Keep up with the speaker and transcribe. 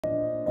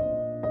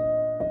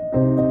Hi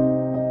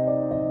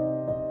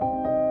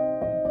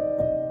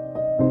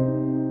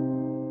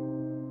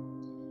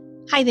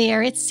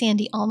there, it's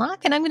Sandy Allnock,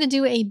 and I'm going to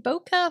do a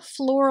bokeh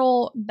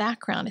floral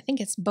background. I think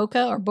it's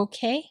bokeh or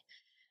bouquet.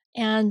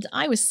 And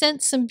I was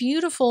sent some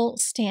beautiful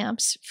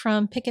stamps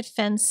from Picket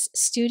Fence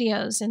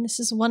Studios, and this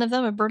is one of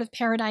them, a bird of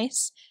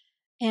paradise.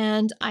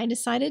 And I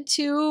decided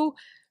to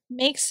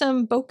make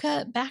some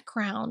bokeh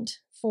background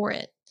for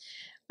it.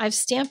 I've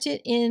stamped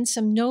it in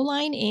some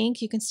no-line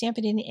ink. You can stamp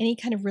it in any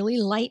kind of really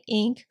light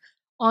ink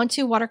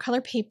onto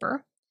watercolor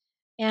paper.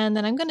 And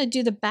then I'm going to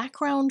do the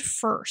background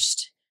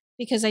first,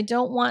 because I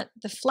don't want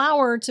the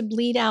flower to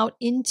bleed out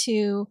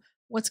into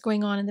what's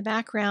going on in the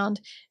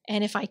background.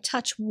 And if I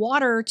touch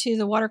water to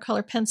the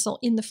watercolor pencil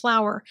in the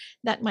flower,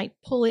 that might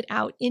pull it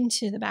out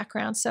into the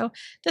background. So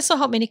this will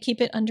help me to keep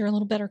it under a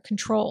little better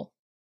control.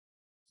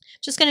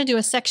 Just going to do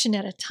a section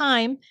at a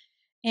time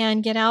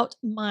and get out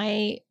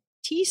my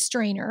tea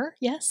strainer.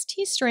 Yes,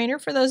 tea strainer.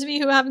 For those of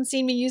you who haven't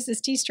seen me use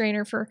this tea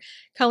strainer for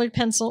colored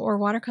pencil or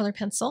watercolor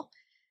pencil,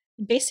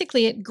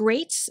 basically it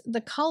grates the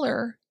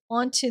color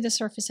onto the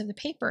surface of the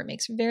paper. It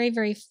makes very,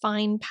 very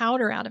fine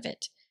powder out of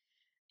it.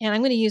 And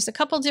I'm going to use a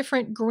couple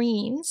different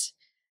greens.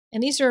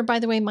 And these are, by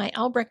the way, my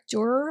Albrecht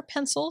Durer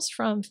pencils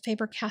from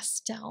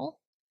Faber-Castell.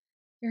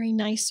 Very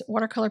nice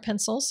watercolor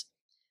pencils.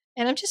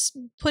 And I'm just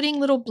putting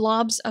little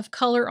blobs of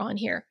color on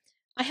here.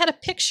 I had a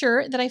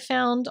picture that I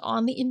found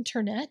on the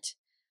internet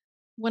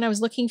when I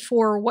was looking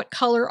for what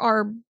color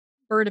are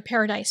bird of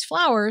paradise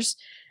flowers.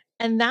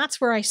 And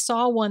that's where I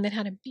saw one that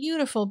had a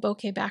beautiful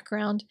bokeh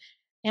background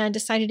and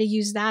decided to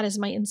use that as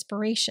my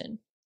inspiration.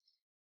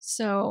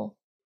 So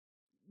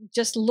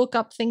just look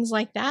up things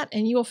like that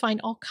and you will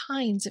find all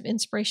kinds of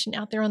inspiration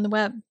out there on the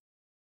web.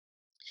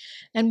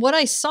 And what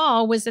I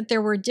saw was that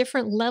there were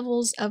different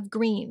levels of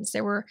greens.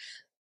 There were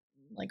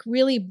like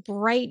really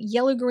bright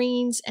yellow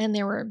greens, and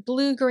there were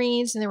blue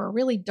greens, and there were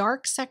really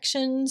dark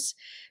sections,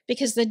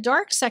 because the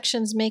dark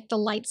sections make the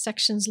light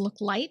sections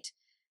look light.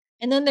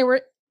 And then there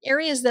were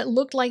areas that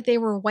looked like they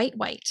were white,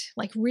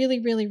 like really,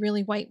 really,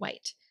 really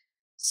white.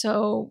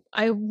 So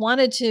I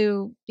wanted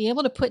to be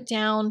able to put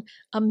down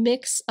a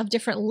mix of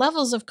different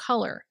levels of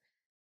color,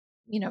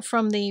 you know,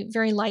 from the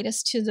very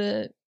lightest to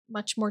the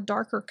much more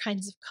darker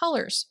kinds of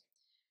colors.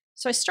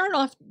 So I started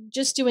off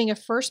just doing a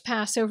first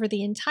pass over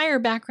the entire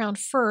background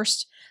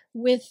first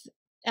with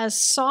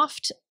as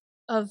soft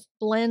of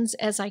blends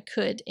as I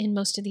could in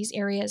most of these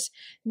areas,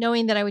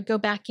 knowing that I would go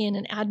back in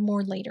and add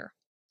more later.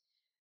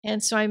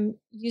 And so I'm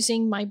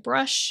using my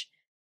brush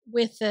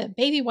with the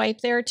baby wipe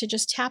there to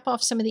just tap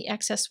off some of the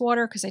excess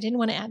water, because I didn't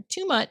want to add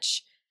too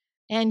much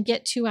and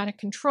get too out of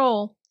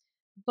control,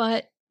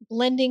 but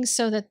blending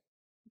so that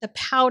the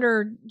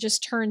powder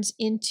just turns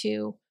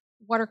into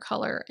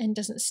watercolor and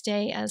doesn't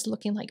stay as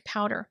looking like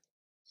powder.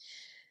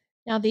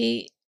 Now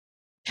the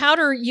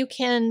powder you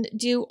can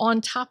do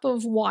on top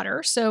of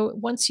water. So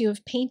once you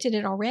have painted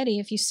it already,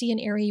 if you see an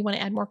area you want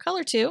to add more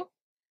color to,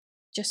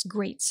 just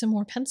grate some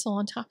more pencil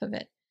on top of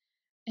it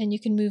and you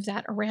can move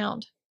that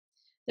around.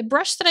 The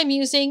brush that I'm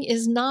using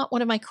is not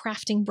one of my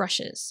crafting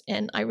brushes.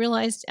 And I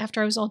realized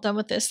after I was all done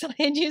with this that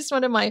I had used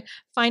one of my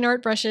fine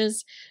art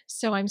brushes.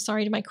 So I'm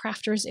sorry to my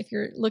crafters if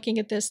you're looking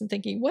at this and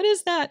thinking, what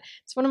is that?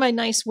 It's one of my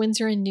nice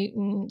Winsor &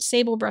 Newton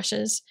sable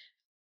brushes.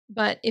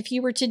 But if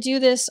you were to do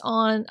this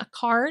on a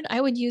card, I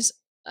would use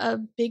a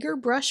bigger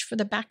brush for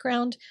the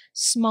background,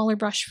 smaller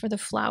brush for the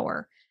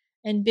flower.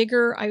 And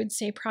bigger, I would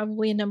say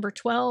probably a number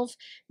 12.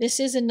 This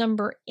is a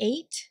number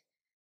 8.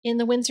 In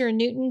the Winsor &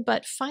 Newton,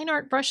 but fine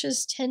art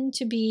brushes tend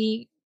to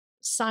be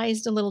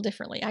sized a little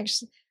differently.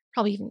 Actually,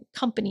 probably even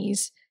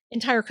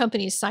entire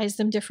companies size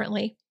them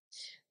differently.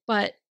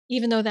 But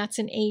even though that's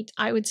an 8,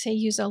 I would say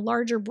use a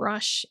larger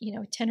brush, you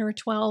know, 10 or a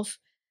 12,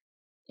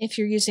 if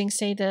you're using,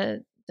 say,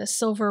 the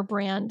silver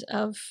brand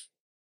of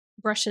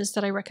brushes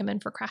that I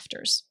recommend for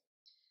crafters,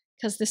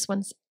 because this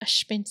one's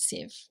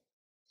expensive.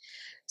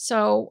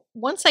 So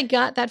once I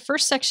got that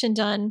first section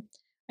done,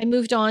 I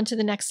moved on to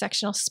the next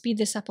section. I'll speed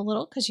this up a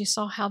little because you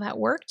saw how that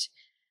worked.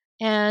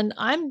 And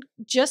I'm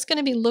just going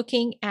to be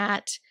looking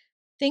at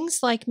things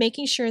like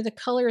making sure the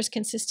color is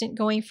consistent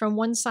going from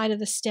one side of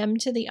the stem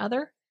to the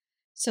other.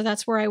 So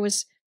that's where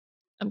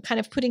I'm kind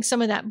of putting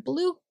some of that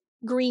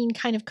blue-green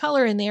kind of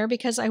color in there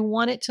because I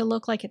want it to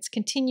look like it's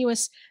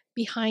continuous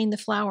behind the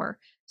flower.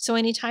 So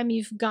anytime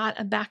you've got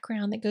a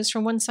background that goes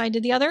from one side to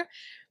the other,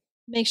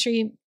 make sure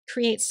you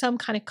create some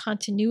kind of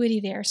continuity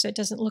there so it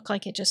doesn't look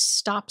like it just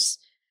stops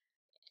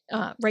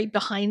right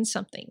behind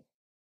something.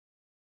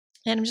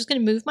 And I'm just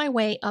going to move my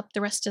way up the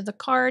rest of the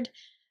card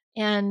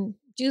and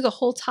do the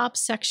whole top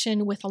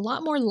section with a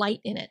lot more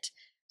light in it.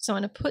 So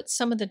I'm going to put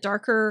some of the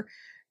darker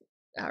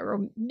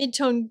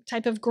mid-tone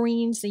type of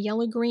greens, the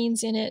yellow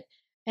greens in it,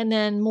 and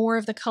then more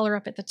of the color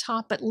up at the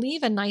top, but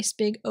leave a nice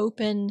big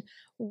open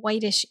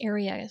whitish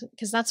area,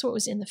 because that's what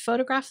was in the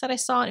photograph that I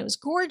saw, and it was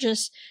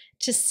gorgeous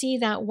to see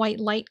that white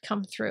light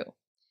come through.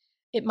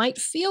 It might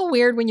feel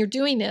weird when you're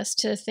doing this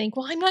to think,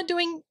 well, I'm not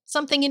doing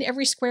something in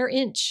every square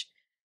inch.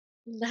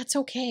 That's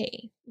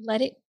okay.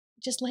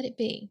 Just let it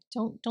be.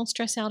 Don't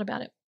stress out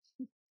about it.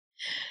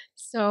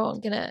 So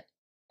I'm going to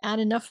add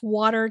enough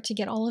water to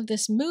get all of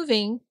this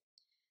moving.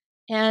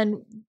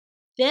 And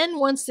then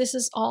once this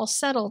is all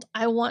settled,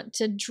 I want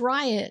to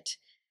dry it.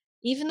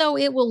 Even though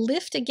it will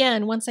lift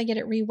again once I get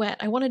it re-wet,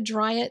 I want to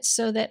dry it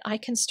so that I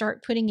can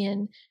start putting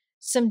in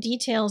some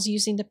details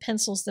using the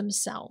pencils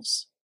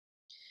themselves.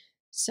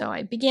 So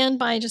I began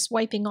by just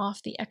wiping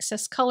off the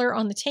excess color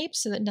on the tape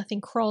so that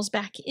nothing crawls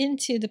back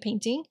into the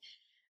painting,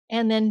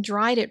 and then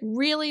dried it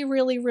really,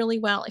 really, really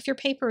well. If your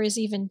paper is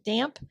even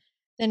damp,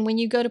 then when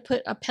you go to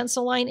put a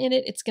pencil line in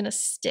it, it's going to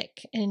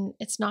stick and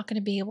it's not going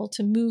to be able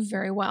to move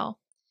very well,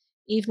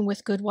 even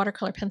with good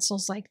watercolor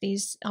pencils like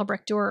these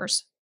Albrecht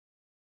Durers.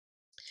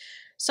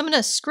 So I'm going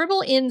to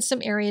scribble in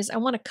some areas. I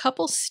want a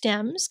couple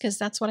stems because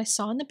that's what I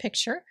saw in the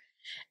picture.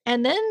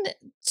 And then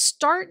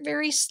start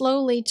very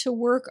slowly to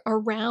work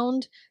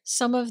around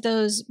some of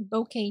those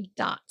bokeh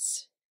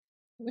dots.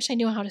 I wish I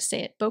knew how to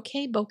say it.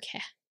 Bokeh,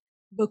 bokeh,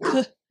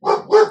 bokeh.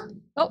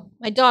 Oh,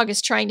 my dog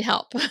is trying to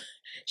help.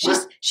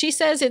 She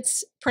says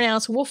it's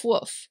pronounced woof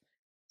woof.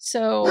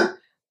 So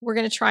we're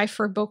going to try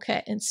for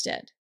bokeh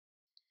instead.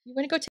 You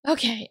want to go?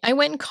 Okay, I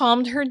went and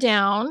calmed her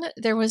down.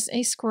 There was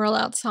a squirrel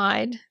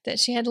outside that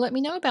she had to let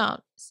me know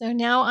about. So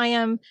now I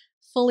am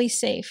fully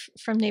safe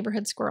from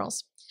neighborhood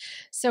squirrels.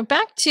 So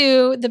back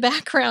to the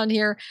background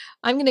here,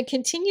 I'm going to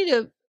continue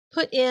to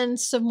put in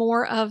some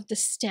more of the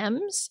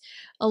stems,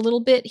 a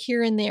little bit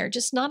here and there,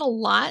 just not a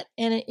lot,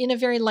 and in a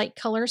very light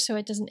color so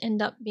it doesn't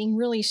end up being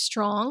really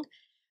strong.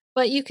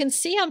 But you can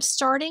see I'm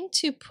starting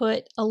to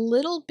put a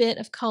little bit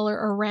of color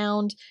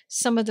around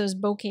some of those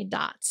bokeh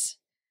dots.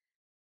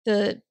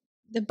 The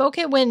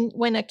bokeh,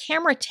 when a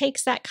camera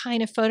takes that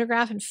kind of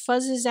photograph and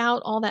fuzzes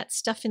out all that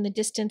stuff in the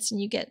distance and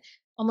you get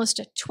almost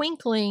a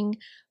twinkling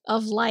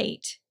of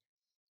light,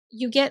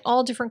 you get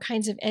all different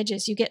kinds of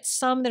edges. You get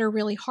some that are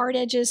really hard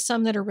edges,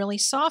 some that are really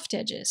soft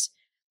edges.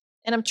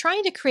 And I'm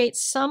trying to create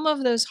some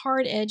of those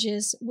hard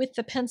edges with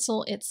the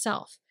pencil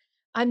itself.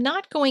 I'm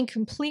not going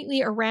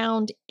completely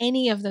around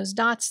any of those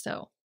dots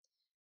though.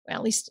 Well,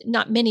 at least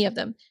not many of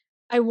them.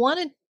 I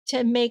wanted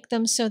to make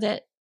them so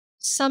that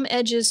some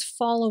edges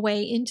fall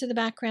away into the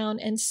background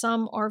and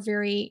some are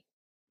very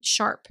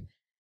sharp.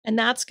 And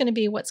that's going to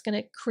be what's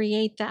going to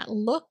create that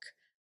look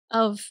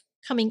of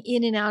coming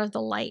in and out of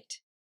the light.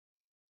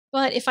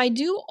 But if I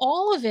do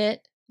all of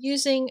it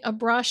using a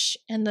brush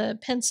and the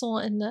pencil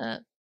and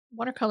the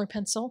watercolor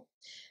pencil,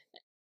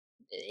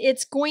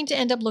 it's going to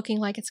end up looking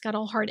like it's got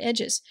all hard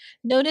edges.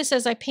 Notice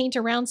as I paint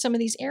around some of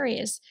these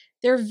areas,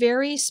 they're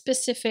very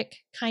specific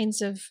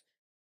kinds of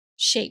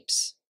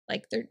shapes.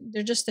 Like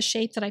they're just the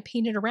shape that I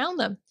painted around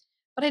them.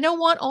 But I don't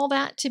want all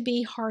that to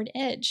be hard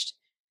edged.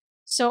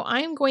 So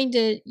I'm going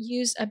to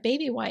use a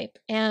baby wipe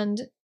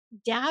and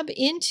dab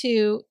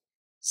into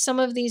some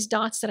of these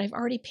dots that I've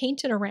already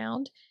painted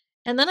around.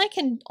 And then I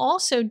can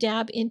also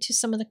dab into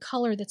some of the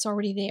color that's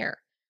already there.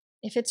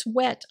 If it's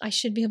wet, I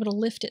should be able to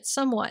lift it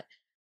somewhat.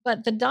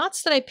 But the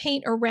dots that I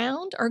paint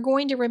around are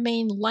going to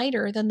remain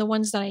lighter than the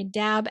ones that I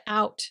dab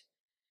out,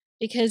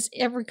 because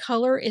every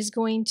color is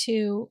going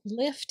to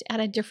lift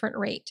at a different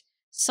rate.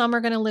 Some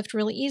are going to lift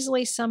really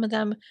easily. Some of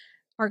them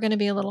are going to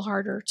be a little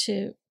harder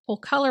to pull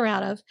color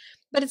out of,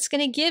 but it's going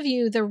to give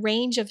you the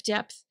range of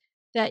depth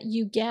that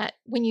you get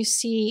when you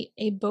see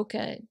a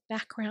bokeh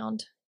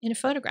background in a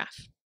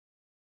photograph.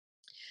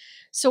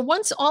 So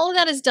once all of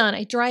that is done,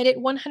 I dried it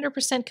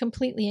 100%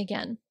 completely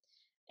again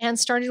and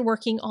started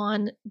working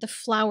on the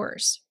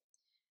flowers.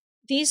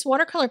 These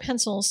watercolor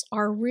pencils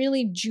are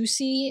really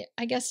juicy,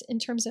 I guess, in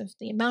terms of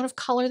the amount of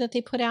color that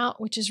they put out,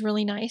 which is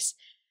really nice.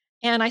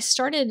 And I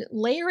started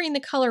layering the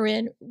color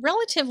in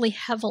relatively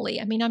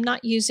heavily. I mean, I'm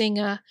not using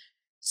a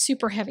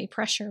super heavy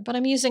pressure, but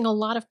I'm using a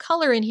lot of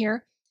color in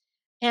here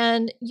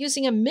and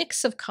using a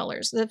mix of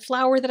colors. The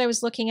flower that I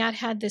was looking at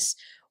had this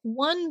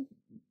one,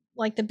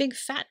 like the big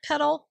fat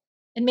petal,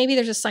 and maybe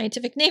there's a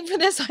scientific name for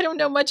this. I don't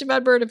know much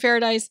about bird of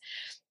paradise,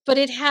 but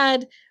it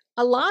had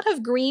a lot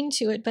of green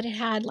to it, but it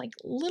had like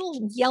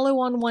little yellow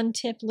on one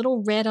tip,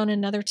 little red on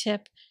another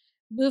tip,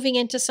 moving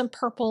into some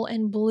purple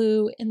and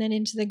blue and then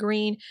into the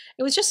green.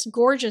 It was just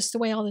gorgeous the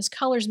way all those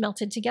colors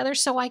melted together.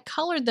 So I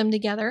colored them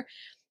together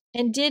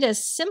and did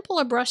as simple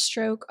a brush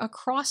stroke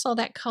across all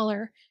that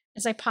color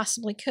as I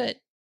possibly could.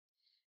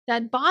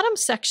 That bottom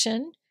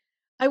section,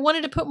 I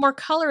wanted to put more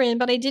color in,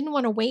 but I didn't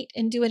want to wait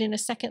and do it in a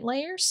second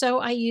layer. So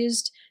I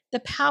used the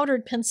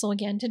powdered pencil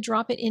again to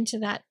drop it into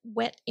that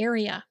wet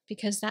area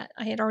because that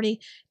I had already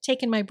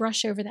taken my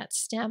brush over that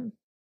stem.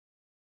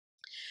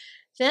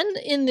 Then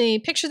in the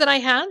picture that I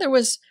had, there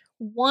was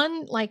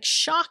one like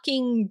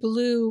shocking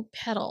blue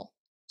petal,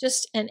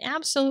 just an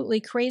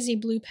absolutely crazy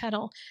blue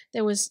petal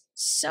that was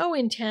so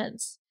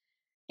intense.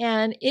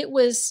 And it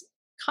was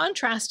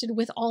contrasted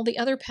with all the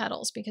other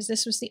petals because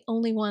this was the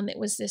only one that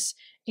was this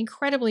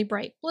incredibly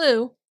bright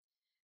blue.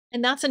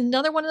 And that's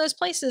another one of those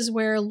places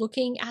where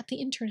looking at the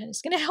internet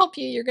is going to help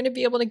you. You're going to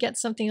be able to get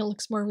something that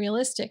looks more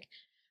realistic.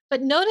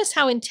 But notice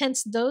how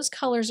intense those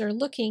colors are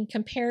looking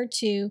compared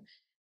to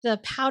the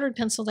powdered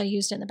pencil that I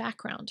used in the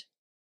background,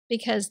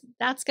 because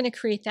that's going to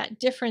create that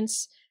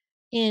difference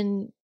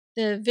in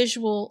the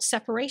visual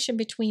separation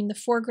between the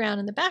foreground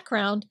and the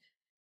background,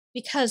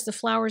 because the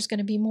flower is going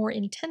to be more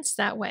intense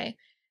that way.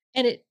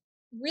 And it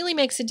really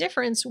makes a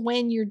difference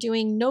when you're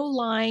doing no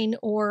line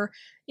or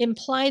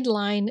implied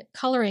line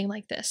coloring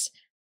like this.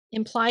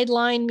 Implied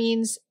line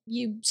means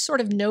you sort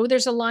of know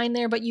there's a line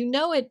there, but you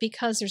know it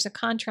because there's a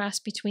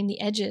contrast between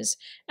the edges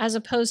as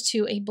opposed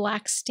to a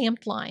black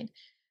stamped line.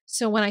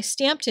 So when I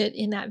stamped it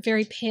in that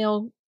very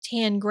pale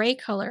tan gray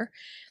color,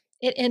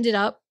 it ended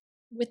up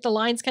with the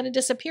lines kind of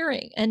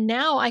disappearing. And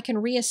now I can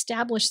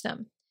reestablish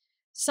them.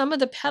 Some of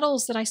the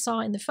petals that I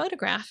saw in the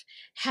photograph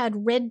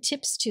had red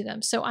tips to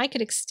them. So I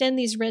could extend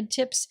these red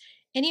tips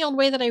any old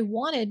way that I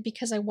wanted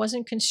because I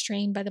wasn't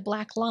constrained by the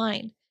black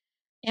line.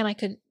 And I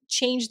could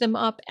change them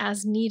up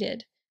as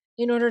needed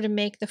in order to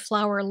make the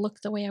flower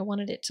look the way I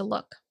wanted it to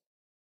look.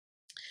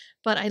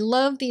 But I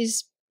love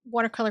these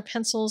watercolor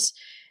pencils.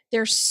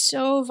 They're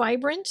so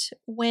vibrant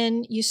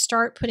when you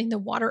start putting the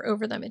water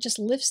over them. It just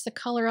lifts the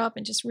color up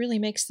and just really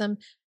makes them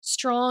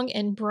strong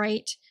and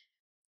bright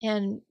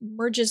and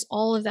merges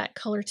all of that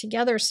color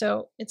together.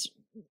 So it's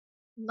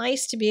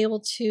nice to be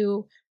able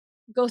to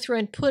go through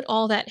and put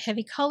all that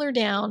heavy color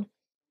down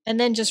and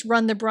then just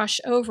run the brush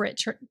over it,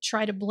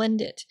 try to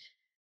blend it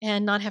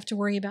and not have to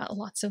worry about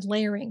lots of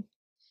layering.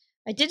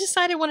 I did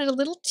decide I wanted a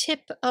little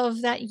tip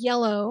of that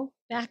yellow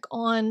back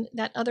on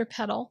that other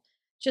petal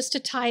just to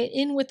tie it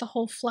in with the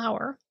whole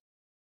flower.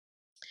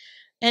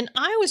 And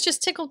I was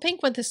just tickled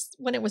pink with this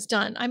when it was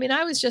done. I mean,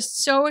 I was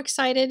just so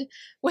excited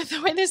with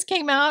the way this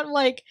came out.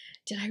 Like,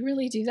 did I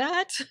really do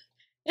that?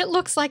 It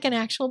looks like an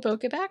actual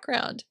bokeh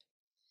background.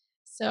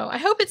 So I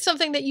hope it's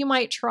something that you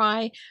might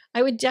try.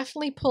 I would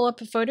definitely pull up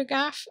a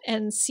photograph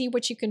and see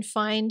what you can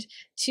find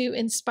to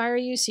inspire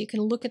you so you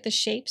can look at the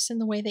shapes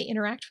and the way they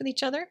interact with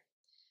each other.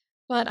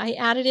 But I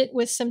added it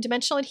with some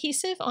dimensional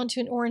adhesive onto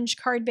an orange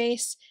card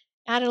base,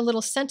 added a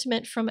little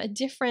sentiment from a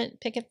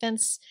different picket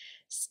fence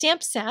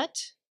stamp set,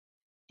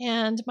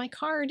 and my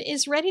card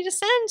is ready to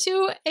send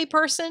to a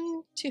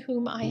person to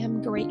whom I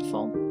am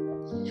grateful.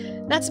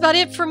 That's about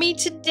it for me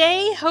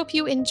today. Hope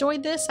you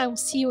enjoyed this. I will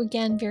see you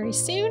again very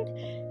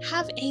soon.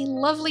 Have a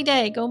lovely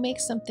day. Go make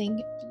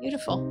something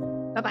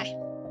beautiful.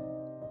 Bye-bye.